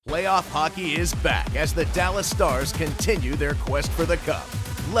Playoff hockey is back as the Dallas Stars continue their quest for the Cup.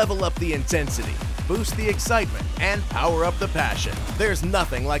 Level up the intensity, boost the excitement, and power up the passion. There's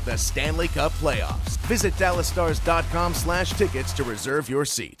nothing like the Stanley Cup playoffs. Visit DallasStars.com/tickets to reserve your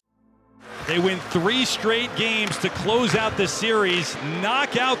seat. They win 3 straight games to close out the series,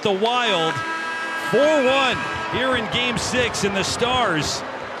 knock out the Wild 4-1 here in Game 6, and the Stars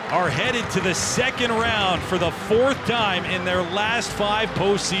are headed to the second round for the 4th time in their last 5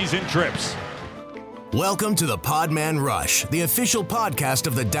 postseason trips. Welcome to the Podman Rush, the official podcast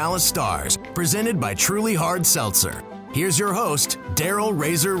of the Dallas Stars, presented by Truly Hard Seltzer. Here's your host, Daryl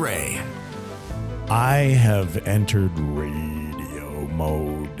Razor Ray. I have entered radio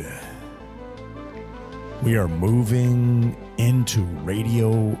mode. We are moving into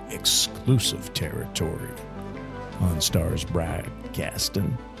radio exclusive territory on Stars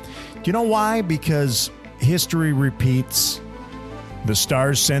Broadcasting. Do you know why? Because history repeats. The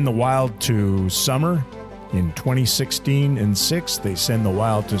Stars send the Wild to summer in 2016 and 6. They send the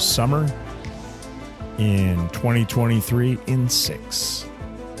Wild to summer in 2023 in 6.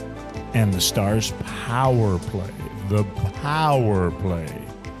 And the Stars power play,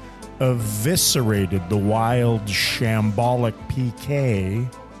 eviscerated the Wild shambolic PK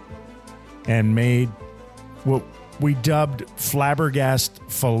and made what we dubbed Flabbergast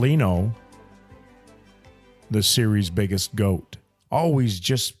Foligno the series' biggest goat. Always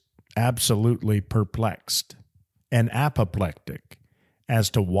just absolutely perplexed and apoplectic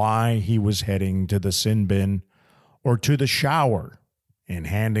as to why he was heading to the sin bin or to the shower and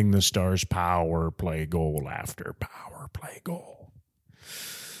handing the Stars power play goal after power play goal.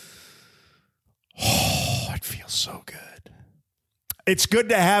 Oh, it feels so good. It's good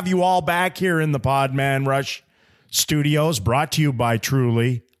to have you all back here in the Podman Rush Studios, brought to you by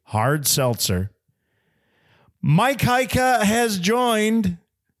Truly Hard Seltzer. Mike Heika has joined.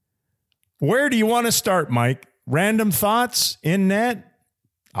 Where do you want to start, Mike? Random thoughts in net?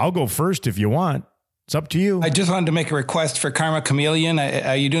 I'll go first if you want. It's up to you. I just wanted to make a request for Karma Chameleon.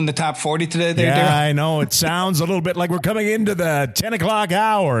 Are you doing the top 40 today there, Yeah, Daryl? I know. It sounds a little bit like we're coming into the 10 o'clock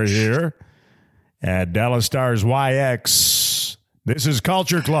hour here at Dallas Stars YX. This is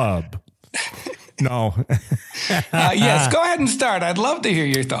Culture Club. No. Yes, go ahead and start. I'd love to hear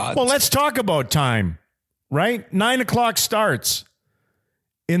your thoughts. Well, let's talk about time, right? 9 o'clock starts.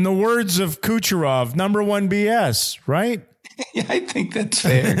 In the words of Kucherov, number 1 BS, right? Yeah, I think that's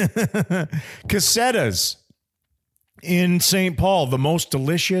fair. Casetas in St. Paul, the most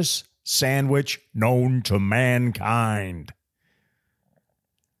delicious sandwich known to mankind.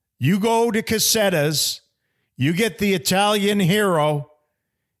 You go to Casetas, you get the Italian hero,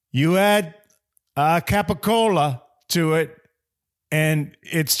 you add capicola to it, and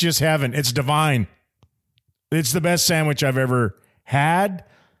it's just heaven. It's divine. It's the best sandwich I've ever had.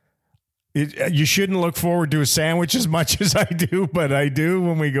 You shouldn't look forward to a sandwich as much as I do, but I do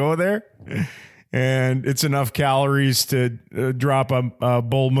when we go there. And it's enough calories to drop a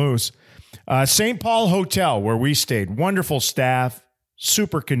bull moose. St. Paul Hotel, where we stayed. Wonderful staff,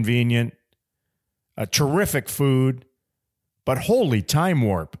 super convenient, terrific food, but holy time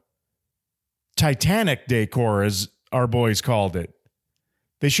warp. Titanic decor, as our boys called it.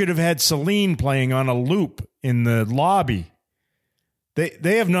 They should have had Celine playing on a loop in the lobby.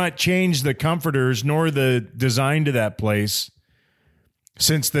 They have not changed the comforters nor the design to that place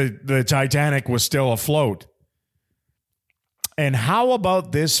since the Titanic was still afloat. And how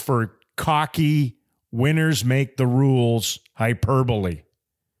about this for cocky winners make the rules hyperbole?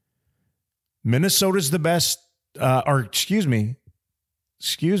 Minnesota's the best,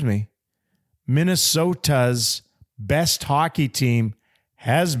 Minnesota's best hockey team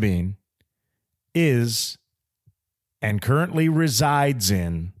has been, is, and currently resides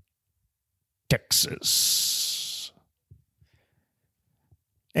in Texas.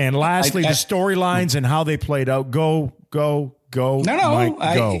 And lastly, the storylines and how they played out. Go. No, Mike,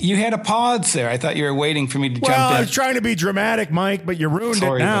 go. You had a pause there. I thought you were waiting for me to jump in. Well, I was trying to be dramatic, Mike, but you ruined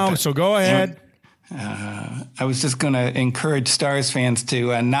it now, so go ahead. I was just going to encourage Stars fans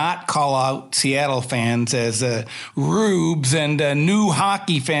to not call out Seattle fans as rubes and new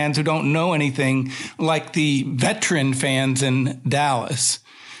hockey fans who don't know anything like the veteran fans in Dallas.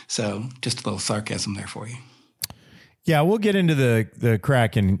 So just a little sarcasm there for you. Yeah, we'll get into the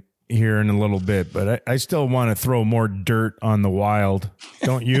Kraken here in a little bit, but I still want to throw more dirt on the Wild,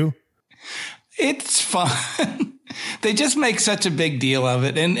 don't you? It's fun. They just make such a big deal of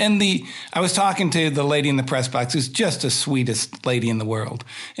it. And I was talking to the lady in the press box, who's just the sweetest lady in the world.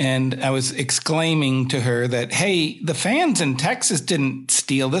 And I was exclaiming to her that, hey, the fans in Texas didn't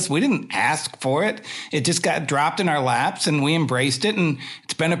steal this. We didn't ask for it. It just got dropped in our laps and we embraced it. And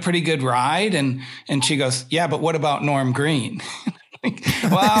it's been a pretty good ride. And she goes, yeah, but what about Norm Green? Well,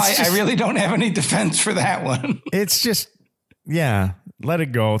 I really don't have any defense for that one. It's just, yeah, let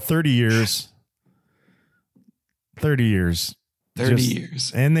it go. 30 years. 30 years. 30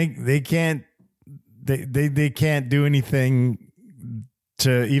 years. And they can't do anything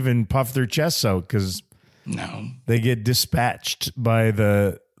to even puff their chests out because they get dispatched by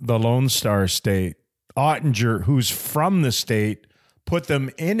the Lone Star State. Ottinger, who's from the state, put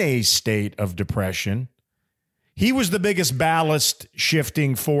them in a state of depression. He was the biggest ballast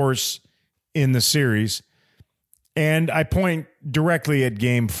shifting force in the series. And I point directly at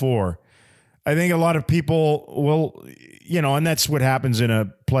Game 4. I think a lot of people will, and that's what happens in a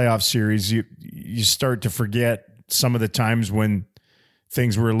playoff series. You start to forget some of the times when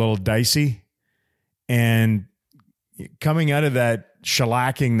things were a little dicey. And coming out of that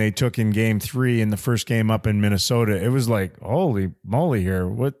shellacking they took in Game 3 in the first game up in Minnesota, it was like, holy moly here.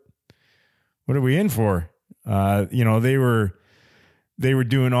 What are we in for? They were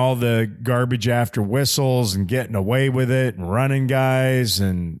doing all the garbage after whistles and getting away with it and running guys,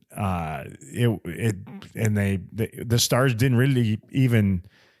 and the Stars didn't really even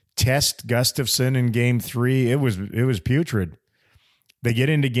test Gustafsson in Game 3. It was putrid. They get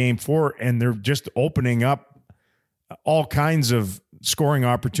into Game 4 and they're just opening up all kinds of scoring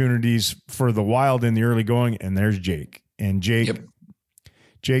opportunities for the Wild in the early going, and there's Jake. And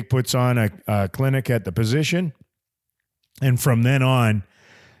Jake puts on a clinic at the position. And from then on,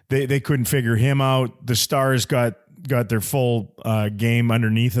 they couldn't figure him out. The Stars got their full game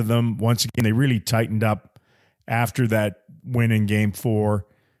underneath of them. Once again, they really tightened up after that win in Game 4.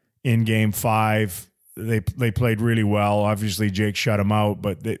 In Game 5, they played really well. Obviously, Jake shut him out,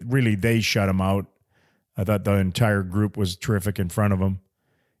 but they shut him out. I thought the entire group was terrific in front of them.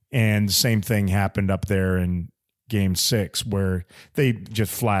 And the same thing happened up there in Game 6, where they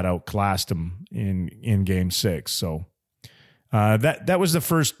just flat out classed them in Game 6. So that was the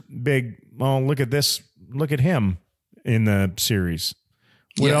first big, look at this, look at him in the series.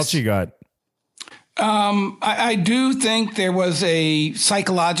 What else you got? I do think there was a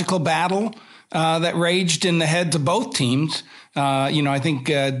psychological battle that raged in the heads of both teams. I think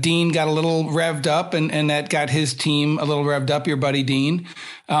Dean got a little revved up, and that got his team a little revved up, your buddy Dean.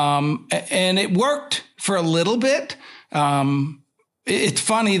 And it worked for a little bit. It's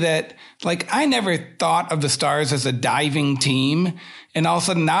funny that, I never thought of the Stars as a diving team. And all of a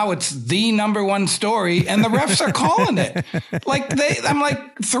sudden now it's the number one story and the refs are calling it. I'm like,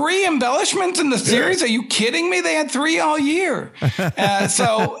 3 embellishments in the series? Are you kidding me? They had 3 all year.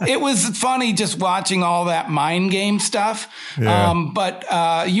 So it was funny just watching all that mind game stuff. Yeah. But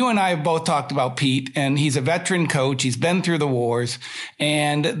you and I have both talked about Pete, and he's a veteran coach. He's been through the wars.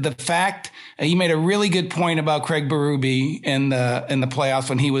 And the fact he made a really good point about Craig Berube in the playoffs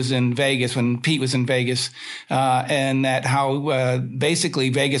when he was in Vegas, when Pete was in Vegas, and that how basically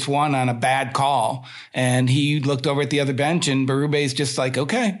Vegas won on a bad call. And he looked over at the other bench, and Berube's just like,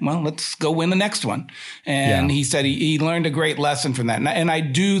 okay, well, let's go win the next one. And he said he learned a great lesson from that. And I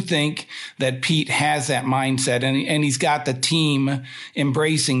do think that Pete has that mindset, and he's got the team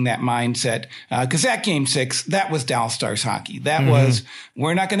embracing that mindset. Because that Game 6, that was Dallas Stars hockey. That was,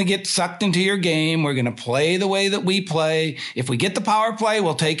 we're not going to get sucked into your game. We're going to play the way that we play. If we get the power play,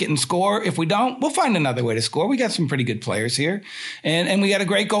 we'll take it and score. If we don't, we'll find another way to score. We got some pretty good players here, and we got a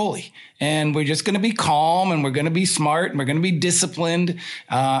great goalie. And we're just going to be calm, and we're going to be smart, and we're going to be disciplined.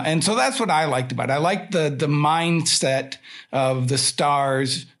 And so that's what I liked about it. I liked the mindset of the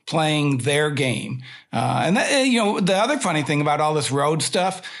Stars playing their game. And that, the other funny thing about all this road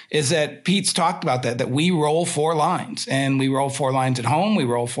stuff is that Pete's talked about that we roll 4 lines, and we roll 4 lines at home. We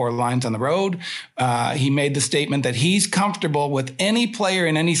roll 4 lines on the road. He made the statement that he's comfortable with any player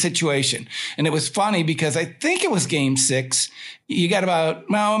in any situation. And it was funny because I think it was Game 6. You got it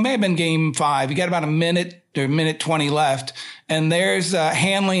may have been Game 5. You got about a minute or minute 20 left. And there's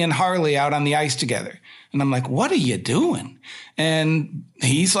Hanley and Harley out on the ice together. And I'm like, what are you doing? And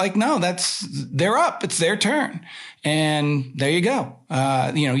he's like, no, they're up. It's their turn. And there you go.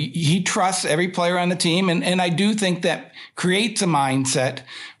 He trusts every player on the team. And I do think that creates a mindset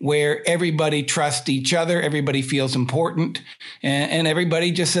where everybody trusts each other. Everybody feels important. And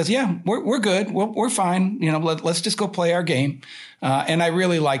everybody just says, yeah, we're good. We're fine. Let's just go play our game. And I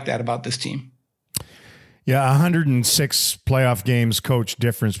really like that about this team. Yeah, 106 playoff games coach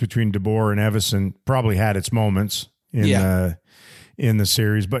difference between DeBoer and Evason probably had its moments in the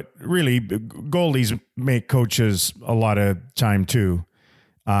series, but really goalies make coaches a lot of time too.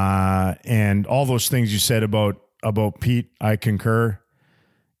 And all those things you said about Pete, I concur.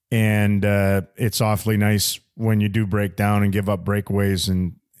 And it's awfully nice when you do break down and give up breakaways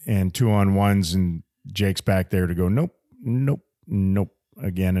and 2-on-1s, and Jake's back there to go, nope,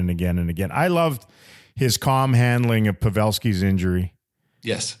 again and again and again. I loved his calm handling of Pavelski's injury.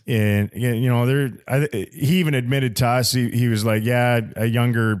 Yes. And, he even admitted to us, he was like, yeah, a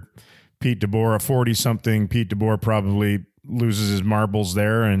younger Pete DeBoer, a 40-something Pete DeBoer probably loses his marbles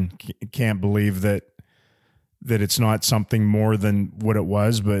there and can't believe that it's not something more than what it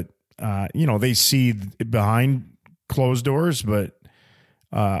was. But, they see behind closed doors, but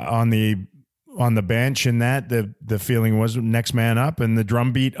on the bench and that, the feeling was next man up, and the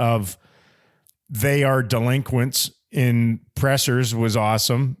drumbeat of they are delinquents in pressers was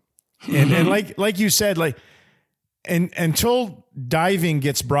awesome. And like you said, and until diving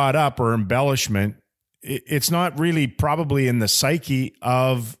gets brought up or embellishment, it's not really probably in the psyche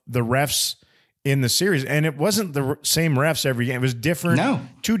of the refs in the series. And it wasn't the same refs every game. It was different. No.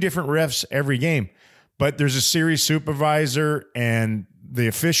 2 different refs every game. But there's a series supervisor, and the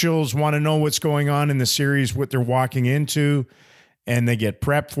officials want to know what's going on in the series, what they're walking into, and they get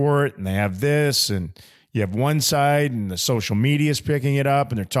prepped for it, and they have this, and you have one side, and the social media is picking it up,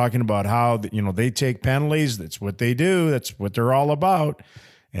 and they're talking about how they take penalties. That's what they do. That's what they're all about.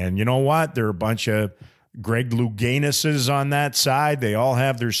 And you know what? There are a bunch of Greg Louganuses on that side. They all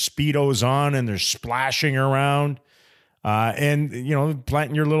have their Speedos on, and they're splashing around, and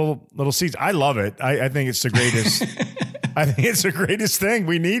planting your little seeds. I love it. I think it's the greatest. I think it's the greatest thing.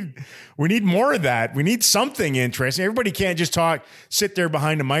 We need more of that. We need something interesting. Everybody can't just sit there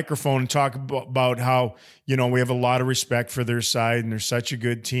behind a microphone and talk about how, we have a lot of respect for their side and they're such a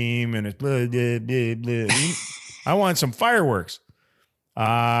good team and it's blah, blah, blah, blah. I want some fireworks.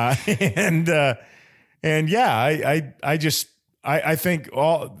 I think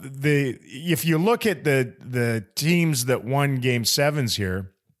if you look at the teams that won game 7s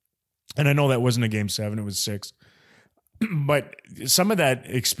here, and I know that wasn't a game 7, it was 6. But some of that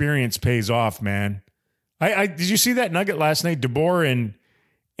experience pays off, man. Did you see that nugget last night? DeBoer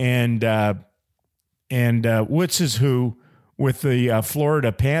and what's his who with the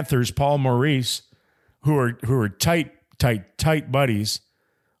Florida Panthers, Paul Maurice, who are tight buddies.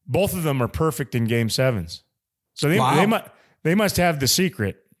 Both of them are perfect in game 7s. So they must have the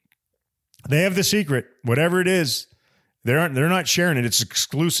secret. They have the secret, whatever it is. They're not sharing it. It's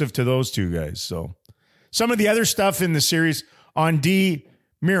exclusive to those two guys. So. Some of the other stuff in the series on D,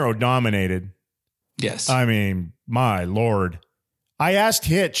 Miro dominated. Yes. I mean, my Lord. I asked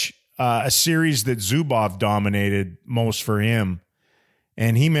Hitch a series that Zubov dominated most for him,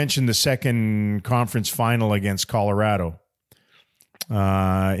 and he mentioned the second conference final against Colorado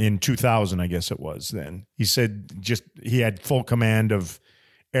in 2000, I guess it was then. He said he had full command of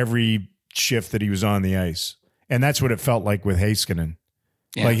every shift that he was on the ice, and that's what it felt like with Heiskanen.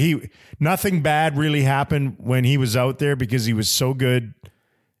 Yeah. Nothing bad really happened when he was out there because he was so good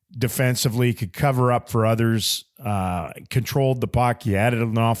defensively, could cover up for others, controlled the puck. He added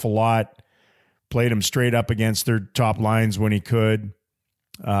an awful lot, played him straight up against their top lines when he could.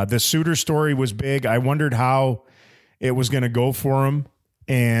 The Suter story was big. I wondered how it was going to go for him,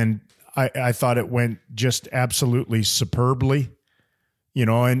 and I thought it went just absolutely superbly.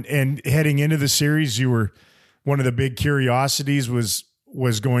 And heading into the series, one of the big curiosities was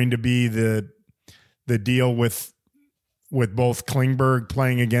going to be the deal with both Klingberg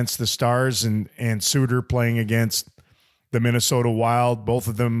playing against the Stars and Suter playing against the Minnesota Wild. Both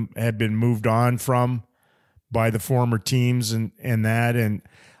of them had been moved on from by the former teams and that. And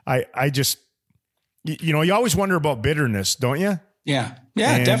I just, you always wonder about bitterness, don't you? Yeah.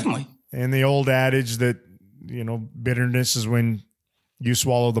 Yeah, definitely. And the old adage that, bitterness is when you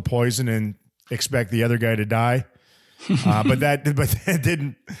swallow the poison and expect the other guy to die. But that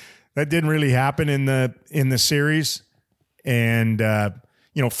didn't really happen in the series, and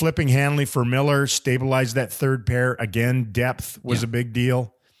flipping Hanley for Miller stabilized that third pair again. Depth was a big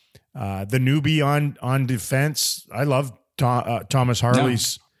deal. The newbie on defense, I love Thomas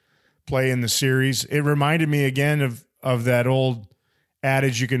Harley's play in the series. It reminded me again of that old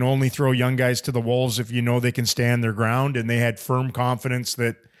adage: you can only throw young guys to the wolves if you know they can stand their ground, and they had firm confidence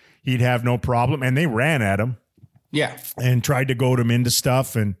that he'd have no problem, and they ran at him. Yeah. And tried to goad him into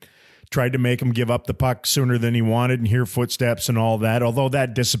stuff and tried to make him give up the puck sooner than he wanted and hear footsteps and all that. Although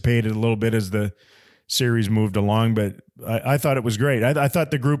that dissipated a little bit as the series moved along, but I thought it was great. I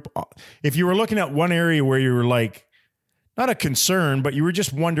thought the group, if you were looking at one area where you were like, not a concern, but you were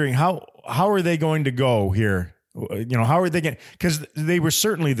just wondering how are they going to go here? How are they going? Because they were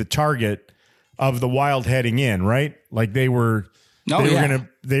certainly the target of the Wild heading in, right? Like they were going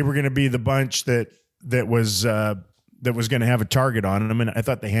to be the bunch that was going to have a target on them, and I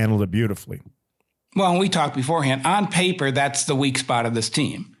thought they handled it beautifully. Well, we talked beforehand. On paper, that's the weak spot of this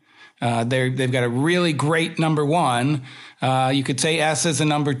team. They've got a really great number one. You could say S is a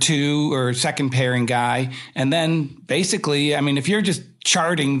number two or second pairing guy. And then basically, I mean, if you're just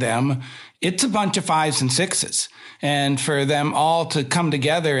charting them, it's a bunch of 5s and 6s. And for them all to come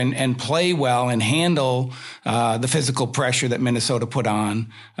together and play well and handle the physical pressure that Minnesota put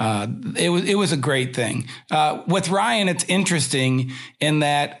on, it was a great thing. With Ryan, it's interesting in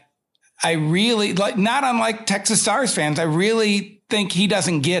that I really, not unlike Texas Stars fans, I really think he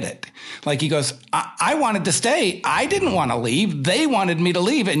doesn't get it. Like he goes, I wanted to stay. I didn't want to leave. They wanted me to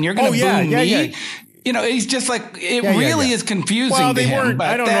leave, and you're going to boo me. Yeah. He's just like, it really is confusing to him,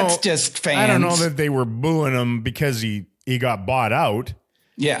 but that's just fans. I don't know that they were booing him because he got bought out.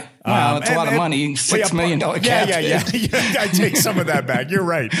 Yeah. Well, it's a lot of money, $6 million cap. Yeah. I take some of that back. You're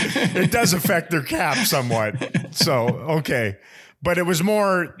right. It does affect their cap somewhat. So, okay. But it was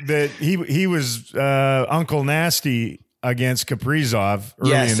more that he was Uncle Nasty against Kaprizov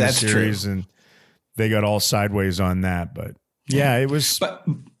early in the series, and they got all sideways on that. But yeah, it was.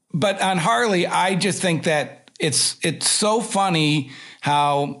 But on Harley, I just think that it's so funny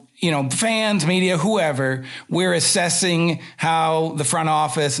how, fans, media, whoever, we're assessing how the front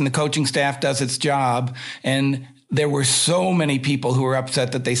office and the coaching staff does its job. And there were so many people who were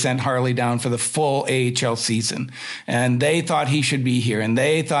upset that they sent Harley down for the full AHL season. And they thought he should be here. And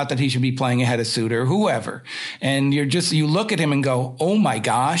they thought that he should be playing ahead of Suter or whoever. And you look at him and go, oh my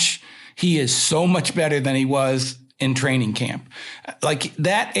gosh, he is so much better than he was in training camp. Like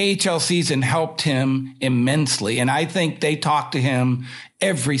that AHL season helped him immensely. And I think they talked to him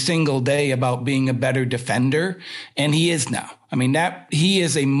every single day about being a better defender. And he is now. I mean, he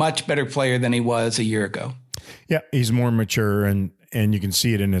is a much better player than he was a year ago. Yeah, he's more mature, and you can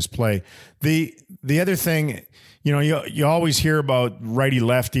see it in his play. The other thing, you always hear about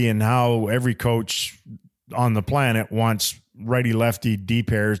righty-lefty and how every coach on the planet wants righty-lefty D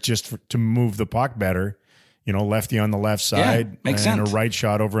pairs just to move the puck better. Lefty on the left side makes and sense. A right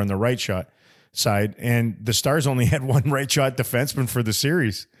shot over on the right shot side. And the Stars only had one right shot defenseman for the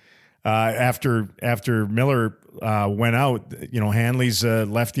series. After Miller went out, Hanley's a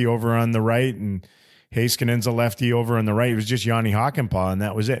lefty over on the right, and Heiskanen's a lefty over on the right. It was just Yanni Hakanpää, and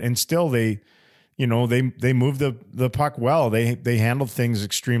that was it. And still, they moved the puck well. They handled things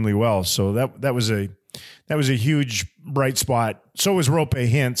extremely well. So that was a huge bright spot. So was Roope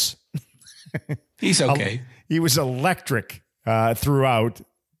Hintz. He's okay. He was electric throughout.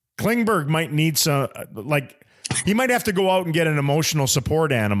 Klingberg might need some, he might have to go out and get an emotional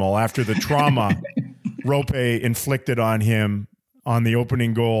support animal after the trauma Roope inflicted on him on the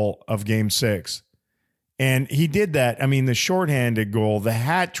opening goal of Game 6. And he did that. I mean, the shorthanded goal, the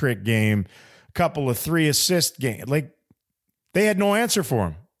hat trick game, a couple of 3-assist games. They had no answer for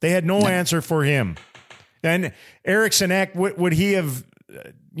him. They had no answer for him. And Eriksson Ek, would he have,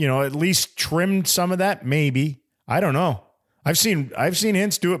 at least trimmed some of that? Maybe. I don't know. I've seen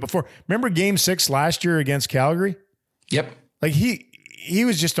Hintz do it before. Remember Game 6 last year against Calgary? Yep. He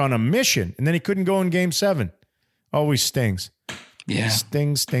was just on a mission, and then he couldn't go in Game 7. Always stings. Yeah.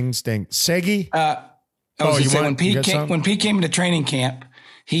 Sting. Segi? When Pete came into training camp,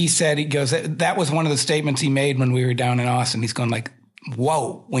 he goes, that was one of the statements he made when we were down in Austin. He's going like,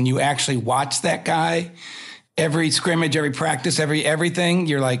 whoa, when you actually watch that guy, every scrimmage, every practice, everything,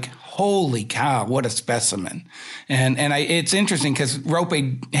 you're like, holy cow, what a specimen. And it's interesting because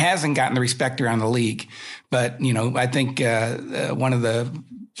Roope hasn't gotten the respect around the league. But, I think one of the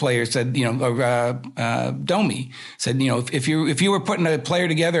players said, Domi said, if you were putting a player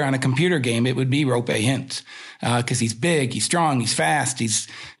together on a computer game, it would be Roope Hintz because he's big, he's strong, he's fast, he's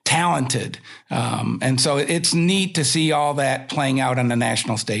talented. And so it's neat to see all that playing out on the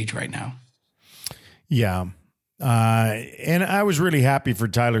national stage right now. Yeah. And I was really happy for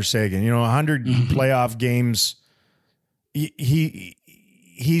Tyler Seguin. 100 playoff games.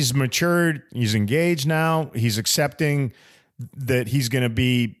 He's matured. He's engaged now. He's accepting that he's going to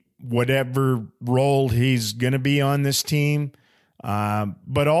be whatever role he's going to be on this team,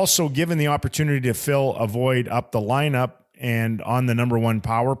 but also given the opportunity to fill a void up the lineup and on the number one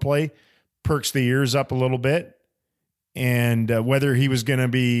power play, perks the ears up a little bit. And whether he was going to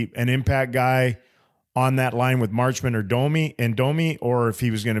be an impact guy on that line with Marchment or Domi, or if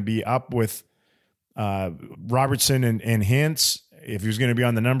he was going to be up with Robertson and Hintz, if he was going to be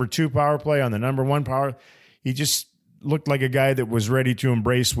on the number 2 power play, on the number 1 power, he just looked like a guy that was ready to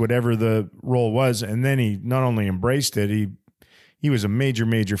embrace whatever the role was. And then he not only embraced it, he was a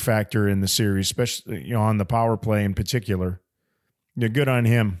major factor in the series, especially on the power play in particular. Yeah, good on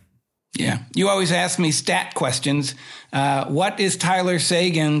him. Yeah. You always ask me stat questions. What is Tyler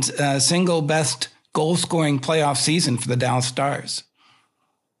Seguin's single best goal-scoring playoff season for the Dallas Stars?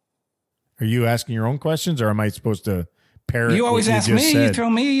 Are you asking your own questions, or am I supposed to parrot? You always ask me. Said? You throw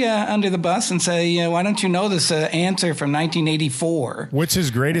me under the bus and say, why don't you know this answer from 1984? What's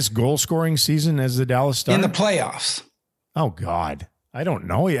his greatest goal-scoring season as the Dallas Stars? In the playoffs. Oh, God. I don't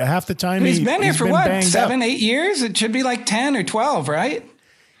know. Half the time he's been here for what, 7, up. 8 years? It should be like 10 or 12, right?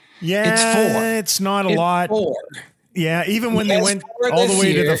 Yeah, it's 4. It's not a lot. 4. Yeah, even when they went all the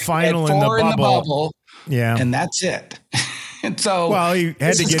way to the final in the bubble. Yeah. And that's it. And so, well, he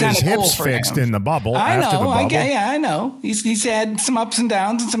had to get his hips fixed in the bubble. I know. After the bubble. I know. He's had some ups and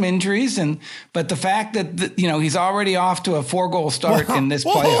downs and some injuries, but the fact that he's already off to a 4-goal start in this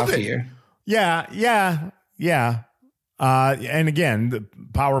playoff year. Yeah. And again, the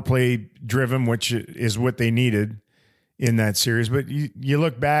power play driven, which is what they needed in that series. But you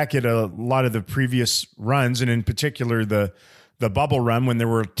look back at a lot of the previous runs, and in particular the bubble run when there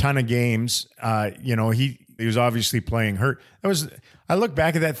were a ton of games. He was obviously playing hurt. I look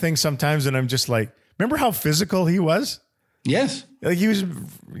back at that thing sometimes, and I'm just like, remember how physical he was? Yes. Like he was,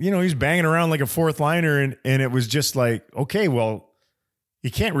 he was banging around like a fourth liner, and it was just like, okay, well, he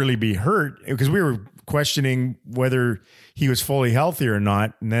can't really be hurt, because we were questioning whether he was fully healthy or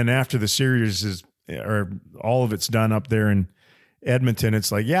not. And then after the series or all of it's done up there in Edmonton,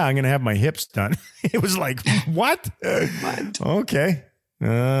 it's like, yeah, I'm going to have my hips done. It was like, what? What? Okay.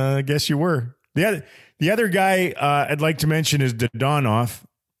 I guess you were. The other guy I'd like to mention is Dadonov.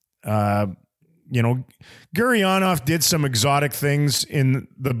 Gurianov did some exotic things in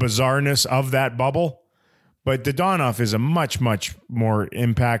the bizarreness of that bubble, but Dadonov is a much more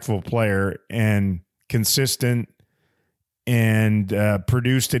impactful player and consistent, and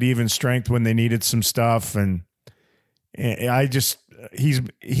produced at even strength when they needed some stuff. And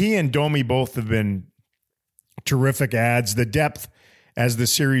he and Domi both have been terrific adds. The depth as the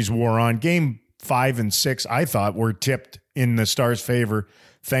series wore on, game 5 and 6, I thought were tipped in the Stars' favor,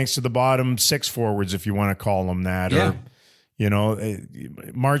 thanks to the bottom 6 forwards, if you want to call them that. Yeah. Or,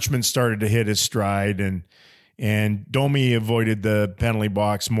 Marchment started to hit his stride, and Domi avoided the penalty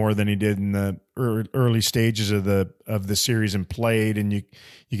box more than he did in the early stages of the series, and played, and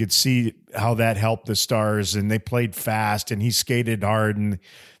you could see how that helped the Stars, and they played fast, and he skated hard, and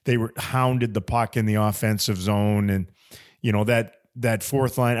they hounded the puck in the offensive zone, and that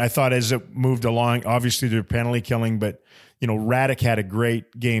fourth line, I thought as it moved along, obviously they're penalty killing, but Radek had a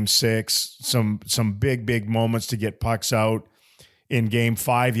great game 6, some big moments to get pucks out. In game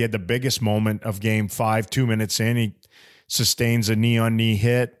 5, he had the biggest moment of game 5, 2 minutes in. He sustains a knee-on-knee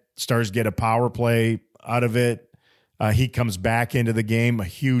hit. Stars get a power play out of it. He comes back into the game, a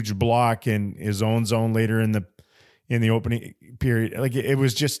huge block in his own zone later in the opening period. Like, it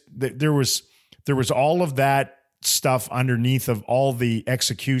was just, there was all of that stuff underneath of all the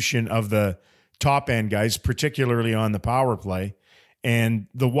execution of the top end guys, particularly on the power play, and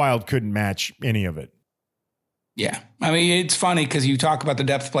the Wild couldn't match any of it. Yeah. I mean, it's funny because you talk about the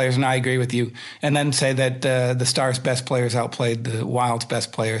depth players, and I agree with you, and then say that the Stars' best players outplayed the Wild's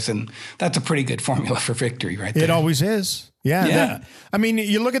best players, and that's a pretty good formula for victory right there. It always is. Yeah.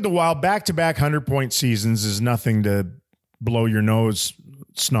 You look at the Wild, back-to-back 100-point seasons is nothing to blow your nose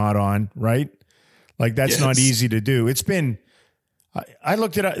snot on, right? Like, that's not easy to do. It's been, I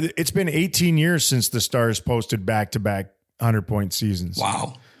looked at it, it's been 18 years since the Stars posted back-to-back 100-point seasons.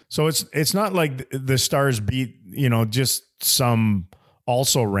 Wow. So it's not like the Stars beat, just some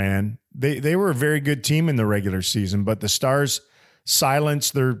also ran. They were a very good team in the regular season, but the Stars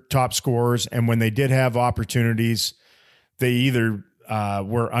silenced their top scorers, and when they did have opportunities, they either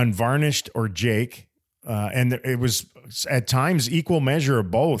were unvarnished or Jake, and it was at times equal measure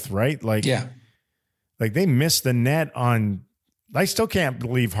of both, right? Like they missed the net on. I still can't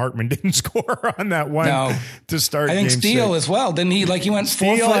believe Hartman didn't score on that one to start. I think game Steele 6. as well. Didn't he? Like, he went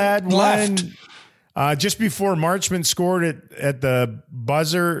 4 Steele foot had left. One just before Marchment scored it at the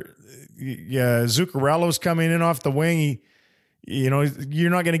buzzer. Yeah, Zuccarello's coming in off the wing. You're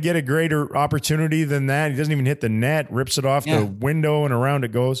not going to get a greater opportunity than that. He doesn't even hit the net, rips it off the window, and around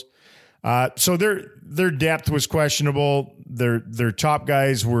it goes. So their depth was questionable. Their top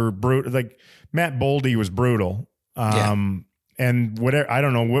guys were brutal. Like, Matt Boldy was brutal. And whatever, I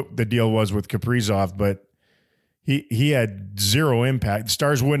don't know what the deal was with Kaprizov, but he had zero impact. The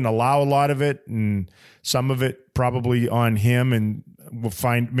Stars wouldn't allow a lot of it, and some of it probably on him. And we'll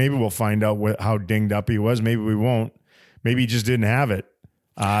find out how dinged up he was. Maybe we won't. Maybe he just didn't have it.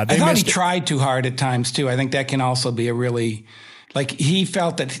 I thought he tried too hard at times too. I think that can also be a really, like, he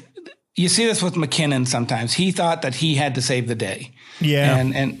felt that. You see this with McKinnon sometimes. He thought that he had to save the day. Yeah.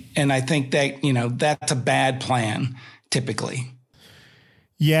 And I think that, that's a bad plan typically.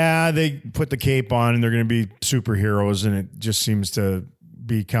 Yeah, they put the cape on and they're going to be superheroes, and it just seems to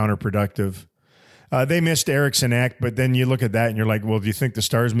be counterproductive. They missed Eriksson Ek, but then you look at that and you're like, well, do you think the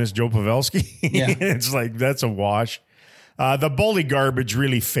Stars missed Joe Pavelski? Yeah. It's like, that's a wash. The bully garbage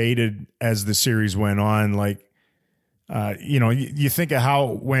really faded as the series went on. Like, you think of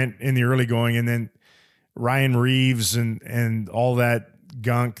how it went in the early going, and then Ryan Reeves and all that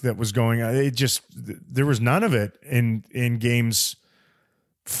gunk that was going on. There was none of it in games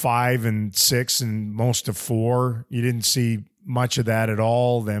 5 and 6 and most of 4. You didn't see much of that at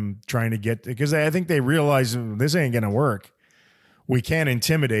all. Them trying to get, because I think they realized this ain't going to work. We can't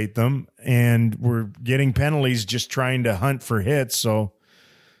intimidate them, and we're getting penalties just trying to hunt for hits. So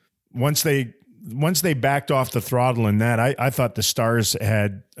once they backed off the throttle in that, I thought the Stars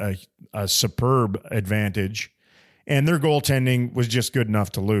had a superb advantage, and their goaltending was just good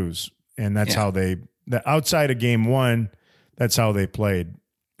enough to lose. And that's how outside of game 1, that's how they played.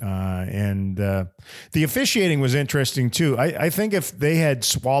 And the officiating was interesting too. I think if they had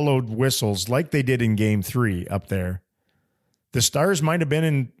swallowed whistles like they did in game 3 up there, the Stars might have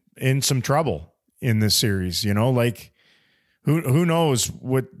been in some trouble in this series, like who knows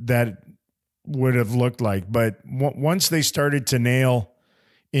what that would have looked like. But once they started to nail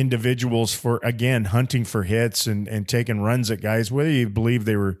individuals for, again, hunting for hits and taking runs at guys, whether you believe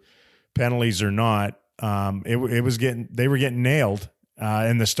they were penalties or not, they were getting nailed,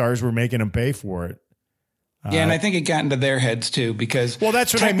 and the Stars were making them pay for it. Yeah, and I think it got into their heads too, because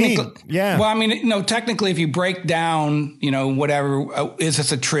that's what I mean. Yeah. Well, I mean, technically, if you break down, whatever, is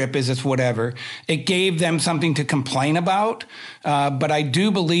this a trip? Is this whatever? It gave them something to complain about. But I do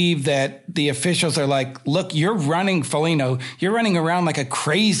believe that the officials are like, look, you're running, Foligno, you're running around like a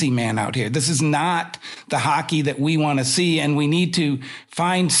crazy man out here. This is not the hockey that we want to see, and we need to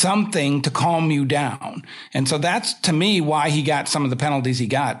find something to calm you down. And so that's, to me, why he got some of the penalties he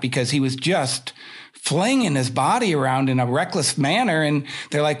got, because he was just flinging his body around in a reckless manner. And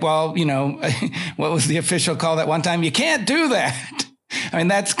they're like, well, what was the official call that one time? You can't do that. I mean,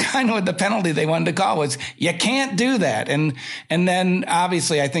 that's kind of what the penalty they wanted to call was. You can't do that. And then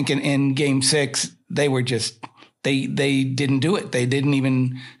obviously I think in game 6, they were just, they didn't do it. They didn't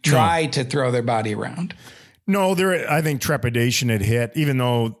even try to throw their body around. No, I think trepidation had hit, even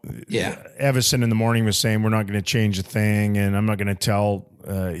though Evason in the morning was saying, we're not going to change a thing, and I'm not going to tell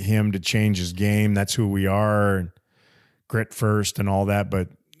him to change his game. That's who we are, and grit first and all that. But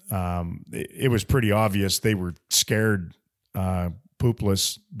it was pretty obvious they were scared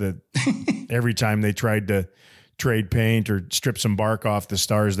poopless that every time they tried to trade paint or strip some bark off the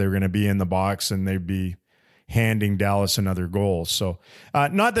Stars, they were going to be in the box and they'd be handing Dallas another goal. So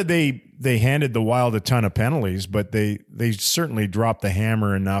not that they handed the Wild a ton of penalties, but they certainly dropped the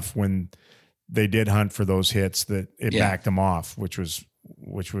hammer enough when they did hunt for those hits that it backed them off, which was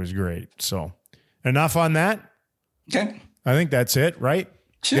great. So enough on that. Okay. I think that's it, right?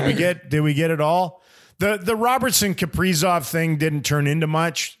 Sure. Did we get it all? The Robertson Kaprizov thing didn't turn into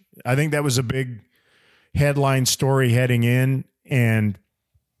much. I think that was a big headline story heading in, and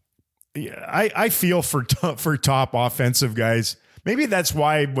I feel for top offensive guys. Maybe that's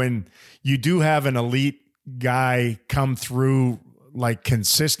why when you do have an elite guy come through like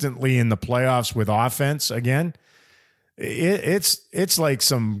consistently in the playoffs with offense again, it's like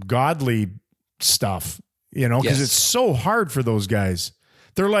some godly stuff, because it's so hard for those guys.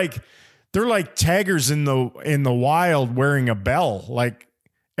 They're like taggers in the Wild wearing a bell. Like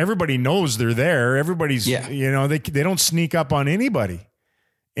everybody knows they're there. Everybody's they don't sneak up on anybody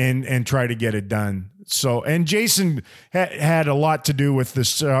and try to get it done. So, and Jason had a lot to do with the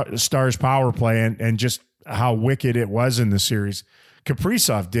Stars power play and just how wicked it was in the series.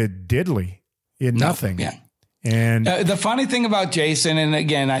 Kaprizov did diddly. He had nothing. Yeah. And the funny thing about Jason, and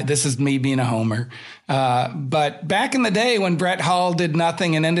again, this is me being a homer, but back in the day when Brett Hull did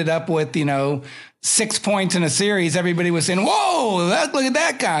nothing and ended up with, 6 points in a series, everybody was saying, whoa, look at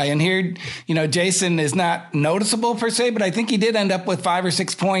that guy. And here, Jason is not noticeable per se, but I think he did end up with 5 or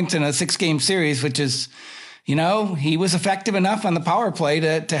 6 points in a 6-game series, which is, he was effective enough on the power play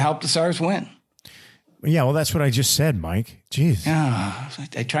to help the Stars win. Yeah, well, that's what I just said, Mike. Jeez.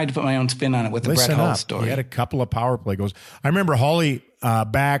 I tried to put my own spin on it with the Brett Hull story. He had a couple of power play goals. I remember Hawley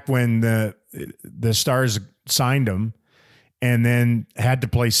back when the Stars signed him, and then had to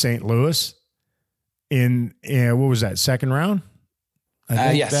play St. Louis in what was that, second round? I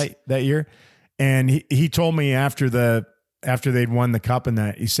think yes, that year. And he told me after they'd won the cup and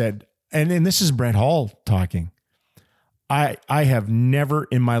that, he said, and this is Brett Hull talking, I have never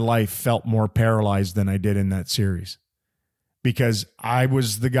in my life felt more paralyzed than I did in that series, because I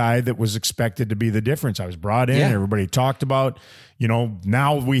was the guy that was expected to be the difference. I was brought in. Yeah. Everybody talked about,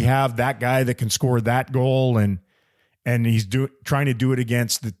 now we have that guy that can score that goal, and he's trying to do it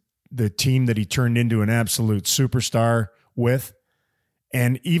against the team that he turned into an absolute superstar with.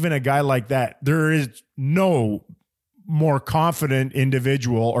 And even a guy like that, there is no more confident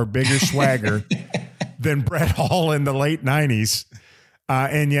individual or bigger swagger than Brett Hull in the late 90s.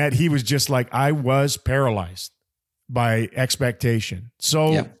 And yet he was just like, I was paralyzed by expectation.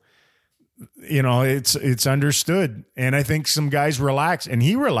 So, it's understood. And I think some guys relax, and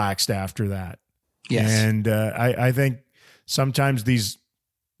he relaxed after that. Yes. And I think sometimes these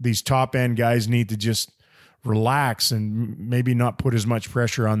top end guys need to just relax and maybe not put as much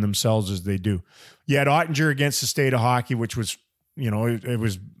pressure on themselves as they do. You had Ottinger against the State of Hockey, which was, it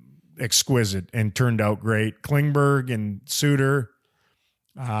was exquisite and turned out great. Klingberg and Suter,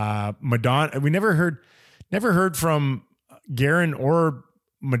 Madonna. We never heard from Guerin or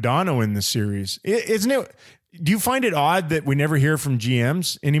Madonna in the series. Isn't it? Do you find it odd that we never hear from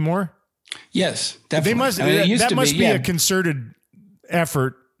GMs anymore? Yes, definitely. They must. That must be a concerted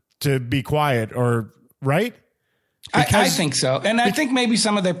effort to be quiet, or right? I think so, and I think maybe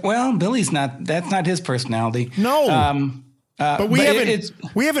some of Billy's not. That's not his personality. No, but we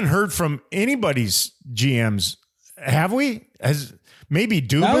haven't heard from anybody's GMs, have we? Maybe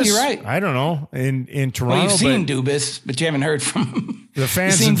Dubas. No, you're right. I don't know. In Toronto, well, you've seen Dubas, but you haven't heard from the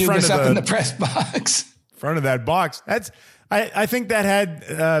fans. You've seen in front Dubas of up in the press box. Front of that box. I think that had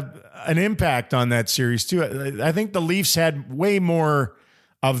an impact on that series too. I think the Leafs had way more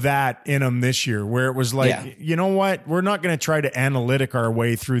of that in them this year, where it was like, you know what? We're not going to try to analytic our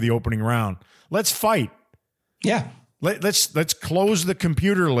way through the opening round. Let's fight. Yeah. Let's close the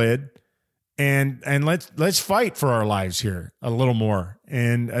computer lid and let's fight for our lives here a little more.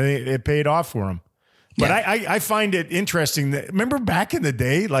 And I think it paid off for them. But I find it interesting that, remember back in the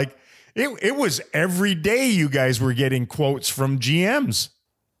day, like it was every day you guys were getting quotes from GMs.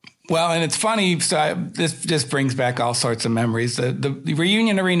 Well, and it's funny. So this just brings back all sorts of memories. The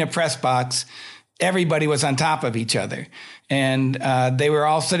Reunion Arena press box, everybody was on top of each other, and they were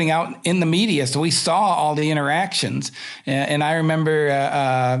all sitting out in the media. So we saw all the interactions. And I remember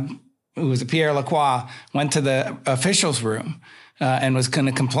it was Pierre Lacroix went to the officials' room and was going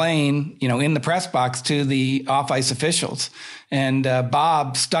to complain, in the press box to the off-ice officials. And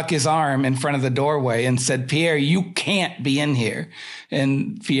Bob stuck his arm in front of the doorway and said, "Pierre, you can't be in here."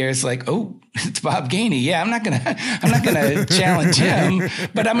 And Pierre's like, "Oh, it's Bob Gainey. Yeah, I'm not gonna challenge him."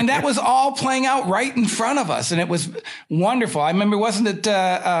 But I mean, that was all playing out right in front of us, and it was wonderful. I remember, wasn't it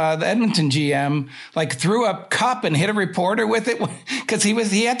the Edmonton GM like threw a cup and hit a reporter with it because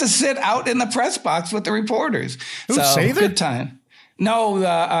he had to sit out in the press box with the reporters. Good time.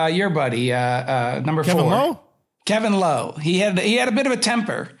 No, your buddy, number Kevin 4. Lowe? Kevin Lowe. He had a bit of a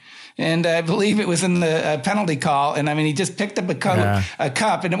temper, and I believe it was in the penalty call. And I mean, he just picked up a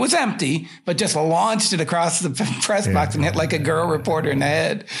cup, and it was empty, but just launched it across the press box and hit like a girl reporter in the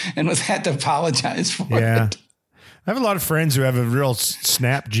head, and had to apologize for it. I have a lot of friends who have a real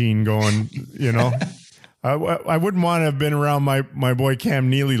snap gene going. I wouldn't want to have been around my boy Cam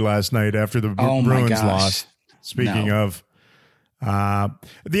Neely last night after the Bruins lost. Speaking of. A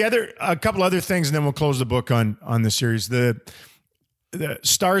couple other things, and then we'll close the book on the series. The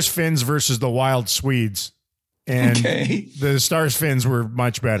Stars Finns versus the Wild Swedes, and the Stars Finns were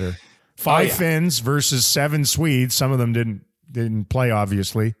much better. 5 Finns versus 7 Swedes. Some of them didn't play,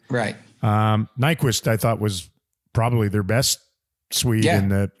 obviously. Right. Nyquist, I thought, was probably their best Swede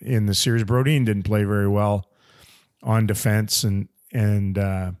in the series. Brodin didn't play very well on defense, and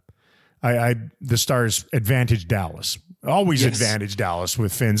the Stars advantaged Dallas. Always advantage Dallas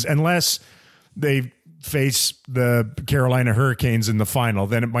with Finns, unless they face the Carolina Hurricanes in the final.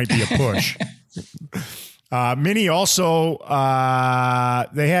 Then it might be a push. Mini also,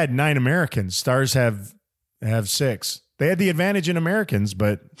 they had 9 Americans. Stars have 6. They had the advantage in Americans,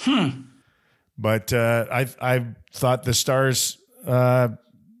 but I thought the Stars, red,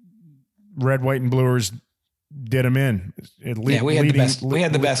 white, and bluers did them in. We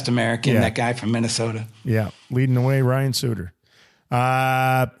had the best American, that guy from Minnesota. Yeah, leading the way, Ryan Suter.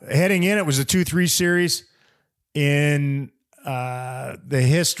 Heading in, it was a 2-3 series. In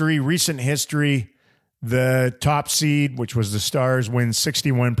recent history, The top seed, which was the Stars, wins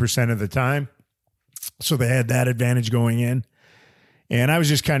 61% of the time. So they had that advantage going in. And I was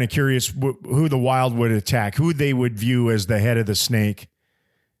just kind of curious who the Wild would attack, who they would view as the head of the snake.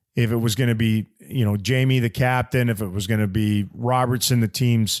 If it was going to be, Jamie, the captain, if it was going to be Robertson, the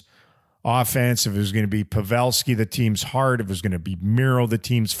team's offense, if it was going to be Pavelski, the team's heart, if it was going to be Miro, the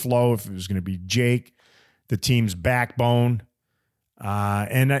team's flow, if it was going to be Jake, the team's backbone.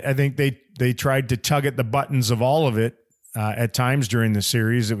 And I think they tried to tug at the buttons of all of it at times during the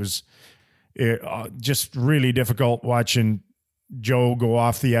series. It was just really difficult watching Joe go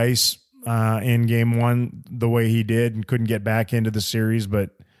off the ice in game one the way he did and couldn't get back into the series.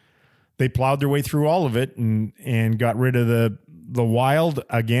 But they plowed their way through all of it and got rid of the Wild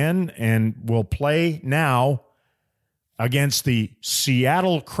again and will play now against the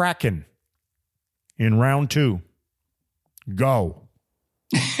Seattle Kraken in round 2. Go.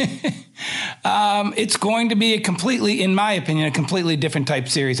 It's going to be in my opinion, a completely different type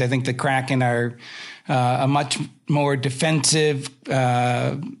series. I think the Kraken are a much more defensive.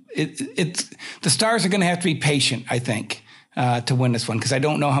 The Stars are going to have to be patient, I think, to win this one, because I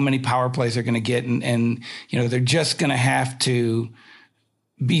don't know how many power plays they're going to get, and they're just going to have to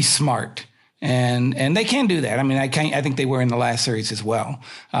be smart. And they can do that. I mean, I think they were in the last series as well.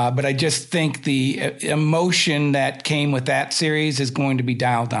 But I just think the emotion that came with that series is going to be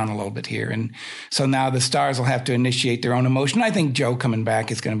dialed down a little bit here. And so now the Stars will have to initiate their own emotion. I think Joe coming back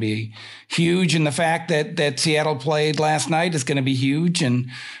is going to be huge. And the fact that Seattle played last night is going to be huge.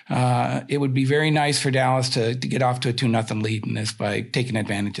 And it would be very nice for Dallas to get off to a 2-0 lead in this by taking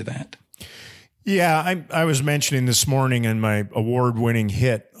advantage of that. Yeah, I was mentioning this morning in my award-winning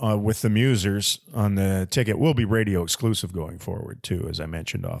hit with the Musers on the ticket. Will be radio exclusive going forward too, as I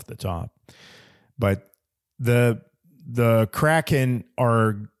mentioned off the top. But the Kraken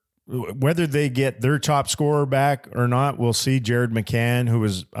are, whether they get their top scorer back or not, we'll see. Jared McCann, who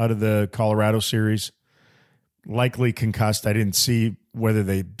was out of the Colorado series, likely concussed. I didn't see whether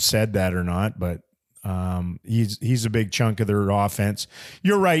they said that or not, but he's a big chunk of their offense.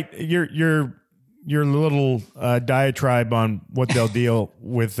 You're right. Your little diatribe on what they'll deal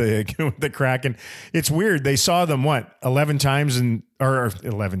with the Kraken. It's weird. They saw them 3 times in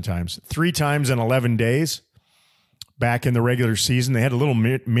 11 days back in the regular season. They had a little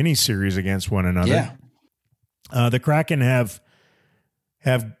mini series against one another. Yeah. The Kraken have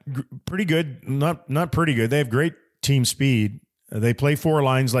pretty good, not pretty good. They have great team speed. They play 4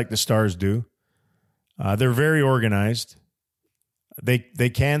 lines like the Stars do. They're very organized.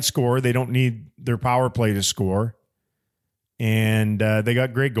 They can score. They don't need their power play to score. And they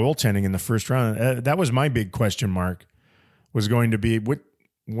got great goaltending in the first round. That was my big question mark, was going to be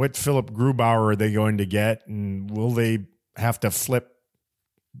what Philip Grubauer are they going to get? And will they have to flip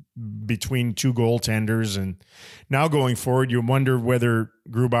between 2 goaltenders? And now going forward, you wonder whether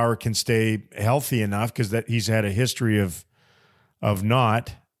Grubauer can stay healthy enough, because he's had a history of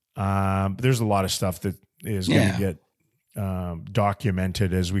not. But there's a lot of stuff that is going to get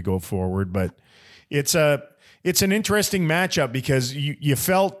documented as we go forward. But it's an interesting matchup, because you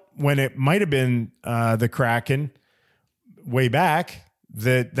felt when it might have been the Kraken way back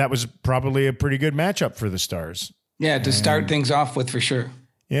that was probably a pretty good matchup for the Stars. Yeah, to start things off with, for sure.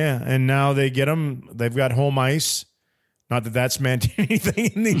 Yeah, and now they get them. They've got home ice. Not that that's meant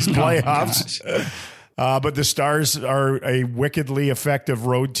anything in these playoffs. But the Stars are a wickedly effective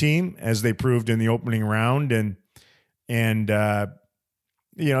road team, as they proved in the opening round. And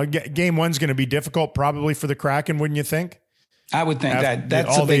game one's going to be difficult probably for the Kraken, wouldn't you think? I would think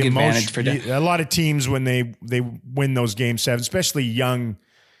that's a big advantage for them. A lot of teams, when they win those game 7, especially young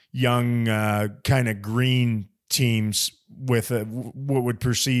kind of green teams with what would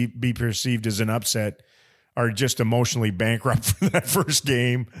be perceived as an upset, are just emotionally bankrupt for that first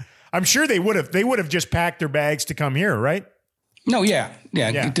game. I'm sure they would have just packed their bags to come here, right? No, yeah.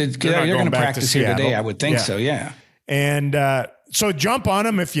 They're going to practice here today, I would think so, yeah. And so jump on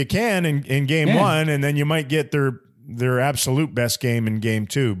them if you can in game 1, and then you might get their absolute best game in game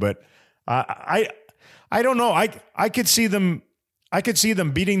 2. But I don't know. I could see them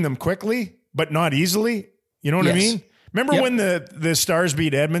beating them quickly, but not easily. You know what I mean? Remember when the Stars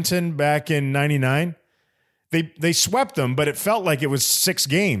beat Edmonton back in '99? They swept them, but it felt like it was 6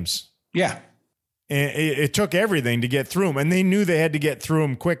 games. Yeah. And it took everything to get through them, and they knew they had to get through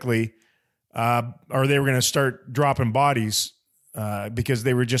them quickly, or they were going to start dropping bodies because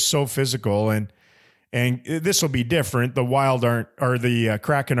they were just so physical. And this will be different. The Wild the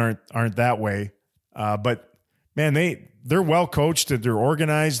Kraken aren't that way. But man, they're well coached. They're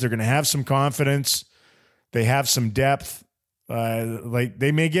organized. They're going to have some confidence. They have some depth. Like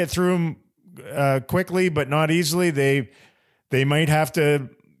they may get through them quickly, but not easily. They might have to,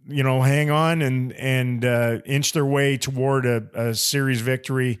 hang on and inch their way toward a series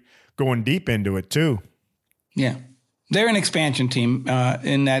victory going deep into it too. Yeah. They're an expansion team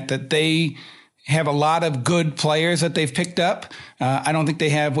in that they have a lot of good players that they've picked up. I don't think they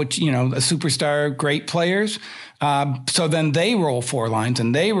have a superstar great players. So then they roll 4 lines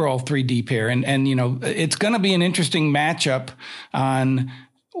and they roll 3 deep here. And it's going to be an interesting matchup on,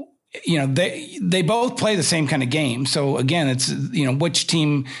 they both play the same kind of game. So again, it's, which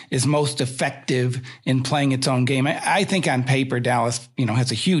team is most effective in playing its own game. I think on paper, Dallas,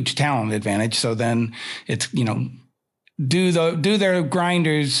 has a huge talent advantage. So then it's, do their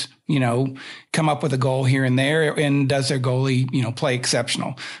grinders, come up with a goal here and there, and does their goalie, play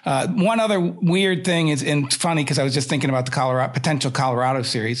exceptional? One other weird thing is, and funny because I was just thinking about the potential Colorado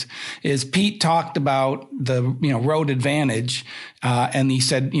series, is Pete talked about the road advantage, and he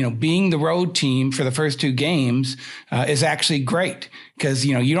said being the road team for the first 2 games is actually great because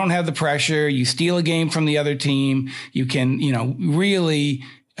you don't have the pressure, you steal a game from the other team, you can really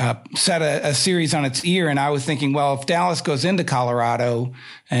set a series on its ear. And I was thinking, well, if Dallas goes into Colorado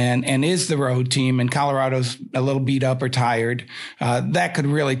and is the road team and Colorado's a little beat up or tired, that could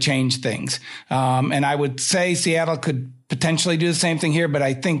really change things. And I would say Seattle could potentially do the same thing here, but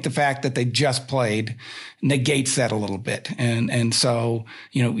I think the fact that they just played negates that a little bit. And so,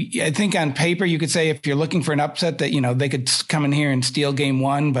 I think on paper, you could say if you're looking for an upset that, they could come in here and steal game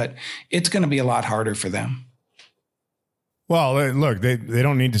 1, but it's going to be a lot harder for them. Well, look, they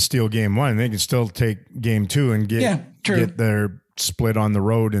don't need to steal game 1. They can still take game 2 and get their split on the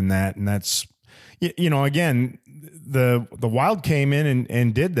road in that. And that's, again, the Wild came in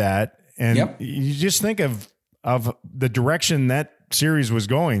and did that. And you just think of the direction that series was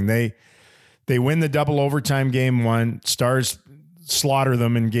going. They win the double overtime game 1. Stars slaughter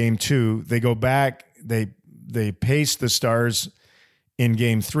them in game 2. They go back. They pace the Stars in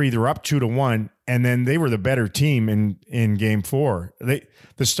game 3. They're up 2-1. And then they were the better team in game 4.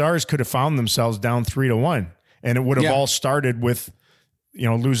 The Stars could have found themselves down 3-1, and it would have all started with,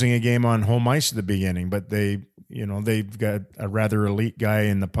 losing a game on home ice at the beginning. But they've got a rather elite guy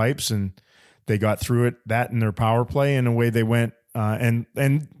in the pipes, and they got through it, that in their power play, and away they went, and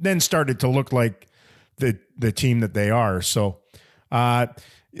then started to look like the team that they are. So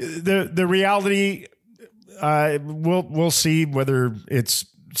the reality, we'll see whether it's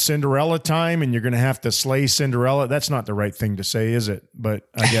Cinderella time and you're going to have to slay Cinderella. That's not the right thing to say, is it? But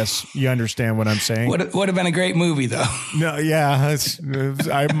I guess you understand what I'm saying. Would have been a great movie, though. No, yeah.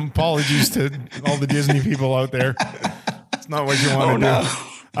 I'm apologies to all the Disney people out there. It's not what you want to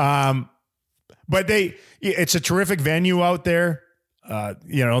do. But it's a terrific venue out there.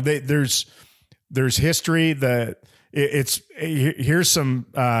 There's history. Here's some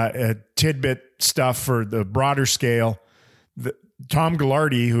tidbit stuff for the broader scale. Tom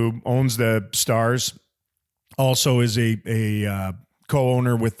Ghilardi, who owns the Stars, also is a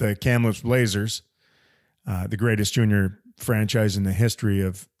co-owner with the Kamloops Blazers, the greatest junior franchise in the history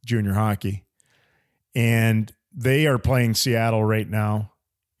of junior hockey. And they are playing Seattle right now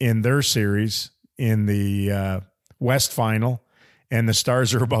in their series in the West Final. And the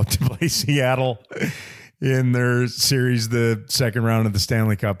Stars are about to play Seattle in their series, the second round of the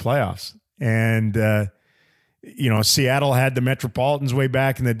Stanley Cup playoffs. And, Seattle had the Metropolitans way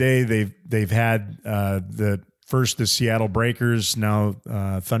back in the day. They've had the Seattle Breakers, now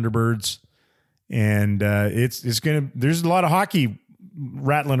Thunderbirds, and there's a lot of hockey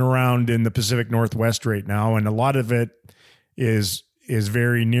rattling around in the Pacific Northwest right now, and a lot of it is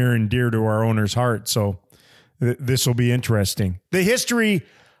very near and dear to our owner's heart. So this will be interesting. The history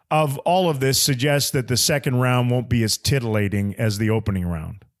of all of this suggests that the second round won't be as titillating as the opening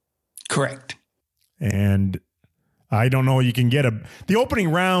round. Correct. And I don't know. You can get the opening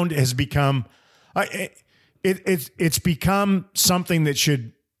round has become, it's become something that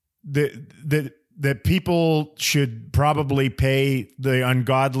people should probably pay the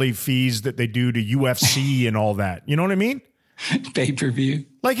ungodly fees that they do to UFC and all that. You know what I mean? Pay-per-view.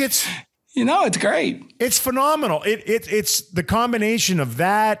 Like it's great. It's phenomenal. It's the combination of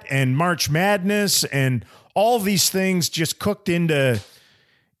that and March Madness and all these things just cooked into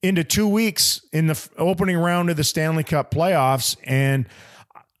 2 weeks in the opening round of the Stanley Cup playoffs. And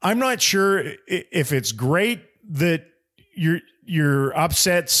I'm not sure if it's great that your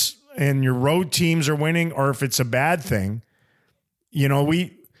upsets and your road teams are winning or if it's a bad thing.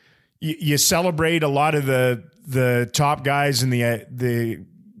 You celebrate a lot of the top guys and the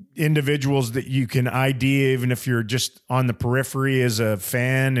individuals that you can ID, even if you're just on the periphery as a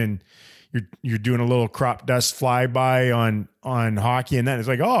fan, and you're doing a little crop dust flyby on hockey, and then it's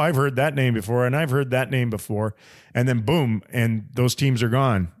like, oh, I've heard that name before, and I've heard that name before, and then boom, and those teams are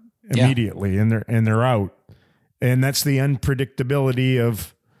gone immediately, and they're out, and that's the unpredictability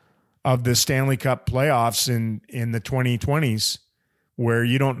of the Stanley Cup playoffs in the 2020s, where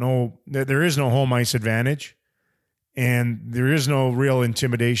you don't know, there is no home ice advantage, and there is no real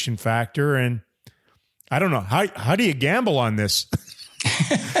intimidation factor, and I don't know how do you gamble on this.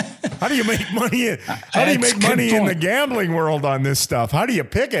 How do you make money? How do you make money in the gambling world on this stuff? How do you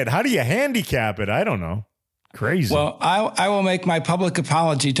pick it? How do you handicap it? I don't know. Crazy. Well, I will make my public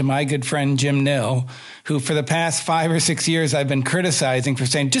apology to my good friend Jim Nill, who for the past 5 or 6 years I've been criticizing for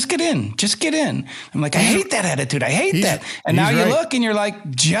saying, just get in, just get in. I'm like, I hate that attitude. I hate that. And now you look and you're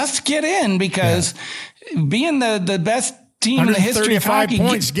like, just get in, because being the best team in the history of hockey, 135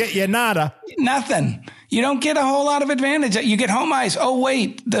 points get you nada. Nothing. You don't get a whole lot of advantage. You get home ice. Oh,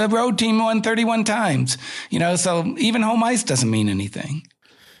 wait, the road team won 31 times. So even home ice doesn't mean anything.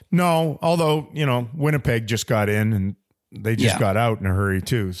 No, although, Winnipeg just got in and they just got out in a hurry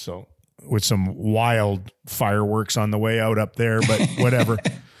too. So with some wild fireworks on the way out up there, but whatever.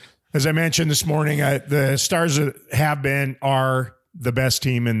 As I mentioned this morning, the Stars are the best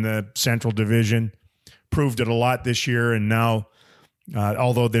team in the Central Division. Proved it a lot this year, and now,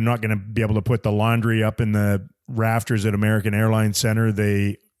 although they're not going to be able to put the laundry up in the rafters at American Airlines Center,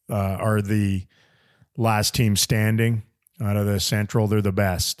 they are the last team standing out of the Central. They're the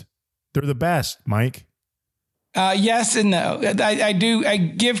best. They're the best, Mike. Yes and no. I do. I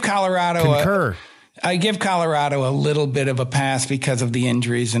give Colorado Concur. I give Colorado a little bit of a pass because of the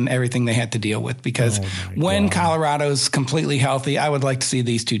injuries and everything they had to deal with. Because when Colorado's completely healthy, I would like to see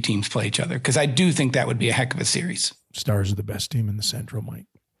these two teams play each other, because I do think that would be a heck of a series. Stars are the best team in the Central, Mike.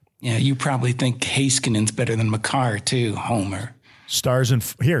 Yeah, you probably think Heiskanen's better than Makar too, Homer. Stars and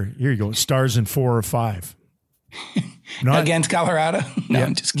here you go. Stars in 4 or 5. Not against Colorado? No,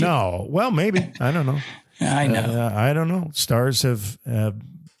 I'm just kidding. No, well, maybe. I don't know. I know. I don't know. Stars have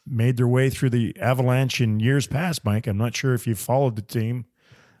made their way through the Avalanche in years past, Mike. I'm not sure if you followed the team.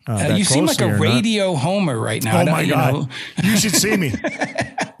 You seem like a radio homer right now. Oh, my God. You should see me.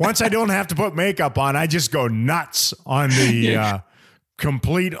 Once I don't have to put makeup on, I just go nuts on the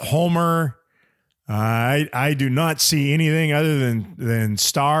complete homer. I do not see anything other than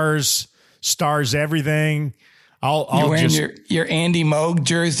stars everything. You're wearing your Andy Moog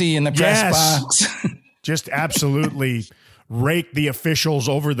jersey in the press box. Just absolutely rake the officials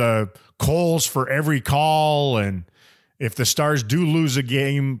over the coals for every call. And if the Stars do lose a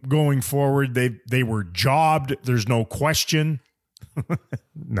game going forward, they were jobbed. There's no question.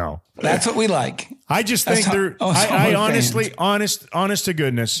 No, that's what we like. I just think I honestly, honest to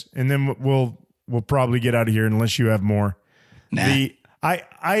goodness. And then we'll probably get out of here unless you have more. Nah.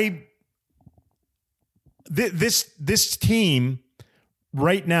 This team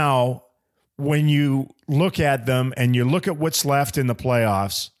right now, when you look at them and you look at what's left in the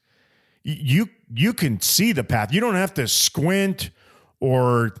playoffs, you can see the path. You don't have to squint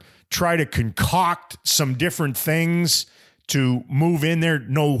or try to concoct some different things to move in there.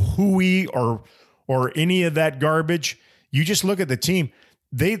 No hooey or any of that garbage. You just look at the team.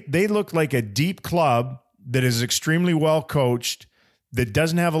 They look like a deep club that is extremely well coached, that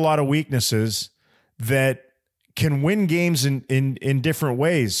doesn't have a lot of weaknesses, that can win games in different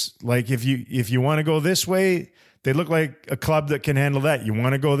ways. Like if you want to go this way, they look like a club that can handle that. You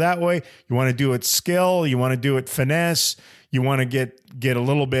want to go that way, you want to do it skill, you want to do it finesse, you want to get a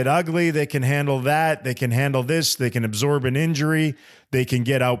little bit ugly, they can handle that. They can handle this, they can absorb an injury, they can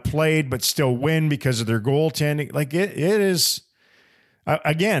get outplayed but still win because of their goaltending. Like it is,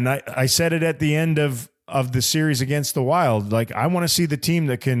 again, I said it at the end of the series against the Wild. Like, I want to see the team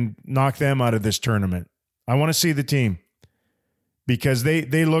that can knock them out of this tournament. I want to see the team, because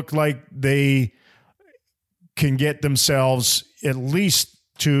they look like they can get themselves at least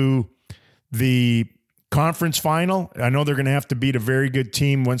to the conference final. I know they're going to have to beat a very good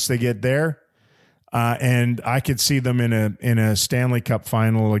team once they get there. And I could see them in a Stanley Cup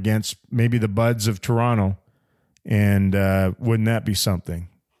final against maybe the Buds of Toronto. And wouldn't that be something?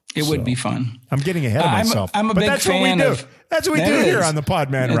 It would be fun. I'm getting ahead of myself. I'm a big fan of. That's what we do here on the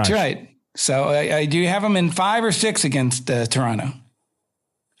Podman Rush. That's right. So I do have them in 5 or 6 against Toronto.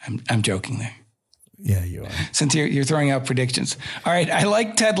 I'm joking there. Yeah, you are. Since you're throwing out predictions. All right. I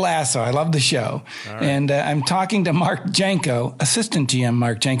like Ted Lasso. I love the show. Right. And I'm talking to Mark Janko, assistant GM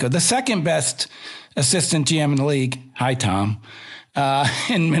Mark Janko, the second best assistant GM in the league. Hi, Tom.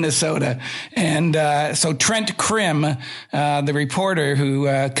 in Minnesota. And so Trent Krim, the reporter who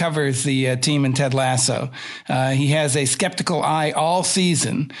covers the team in Ted Lasso, he has a skeptical eye all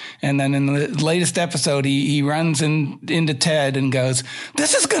season. And then in the latest episode, he runs into Ted and goes,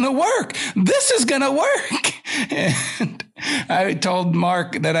 "This is going to work. This is going to work." And I told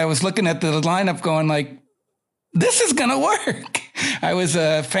Mark that I was looking at the lineup going like, this is going to work. I was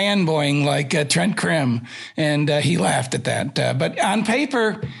fanboying like Trent Krim, and he laughed at that. But on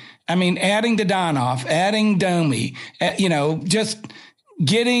paper, I mean, adding Dodonov, adding Domi, just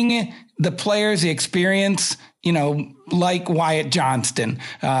getting the players the experience, like Wyatt Johnston,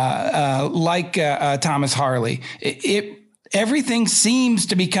 like Thomas Harley. Everything seems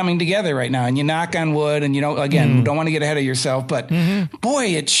to be coming together right now, and you knock on wood, and again, don't want to get ahead of yourself, but boy,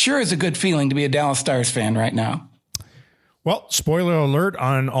 it sure is a good feeling to be a Dallas Stars fan right now. Well, spoiler alert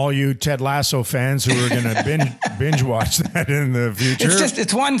on all you Ted Lasso fans who are going to binge watch that in the future.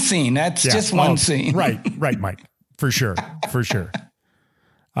 It's one scene. That's just one scene. Right, Mike. For sure.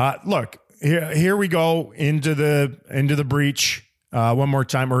 Look, here we go into the breach one more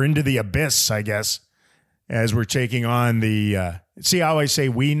time, or into the abyss, I guess. As we're taking on the, see how I say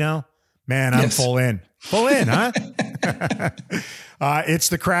we now? Man, I'm full in, huh? It's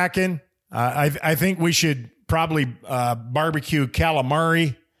the Kraken. I think we should probably barbecue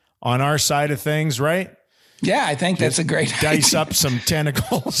calamari on our side of things, right? Yeah, I think that's a great idea. Dice up some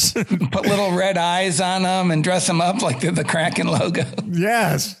tentacles. Put little red eyes on them and dress them up like they're the Kraken logo.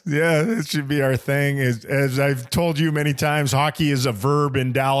 Yes. Yeah, that should be our thing. As I've told you many times, hockey is a verb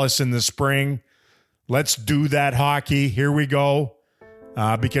in Dallas in the spring. Let's do that hockey. Here we go.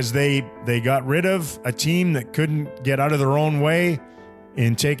 Because they got rid of a team that couldn't get out of their own way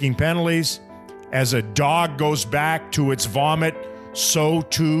in taking penalties. As a dog goes back to its vomit, so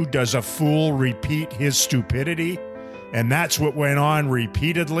too does a fool repeat his stupidity. And that's what went on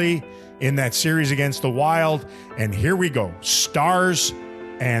repeatedly in that series against the Wild. And here we go. Stars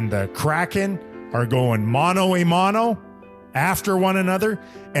and the Kraken are going mano-a-mano after one another.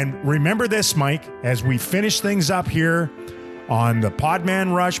 And remember this, Mike, as we finish things up here on the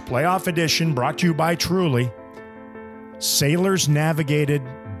Podman Rush Playoff Edition, brought to you by Truly, sailors navigated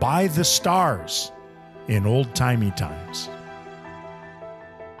by the stars in old-timey times.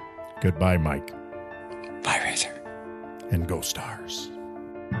 Goodbye, Mike. Bye, Razor. And go Stars.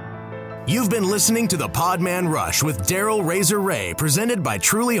 You've been listening to the Podman Rush with Daryl Razor Ray, presented by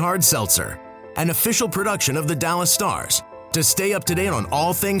Truly Hard Seltzer, an official production of the Dallas Stars. To stay up to date on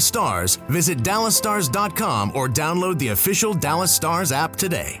all things Stars, visit DallasStars.com or download the official Dallas Stars app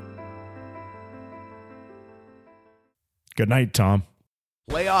today. Good night, Tom.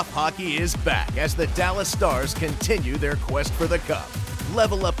 Playoff hockey is back as the Dallas Stars continue their quest for the Cup.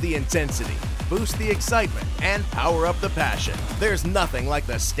 Level up the intensity, boost the excitement, and power up the passion. There's nothing like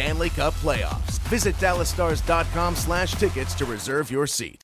the Stanley Cup playoffs. Visit DallasStars.com/tickets to reserve your seat.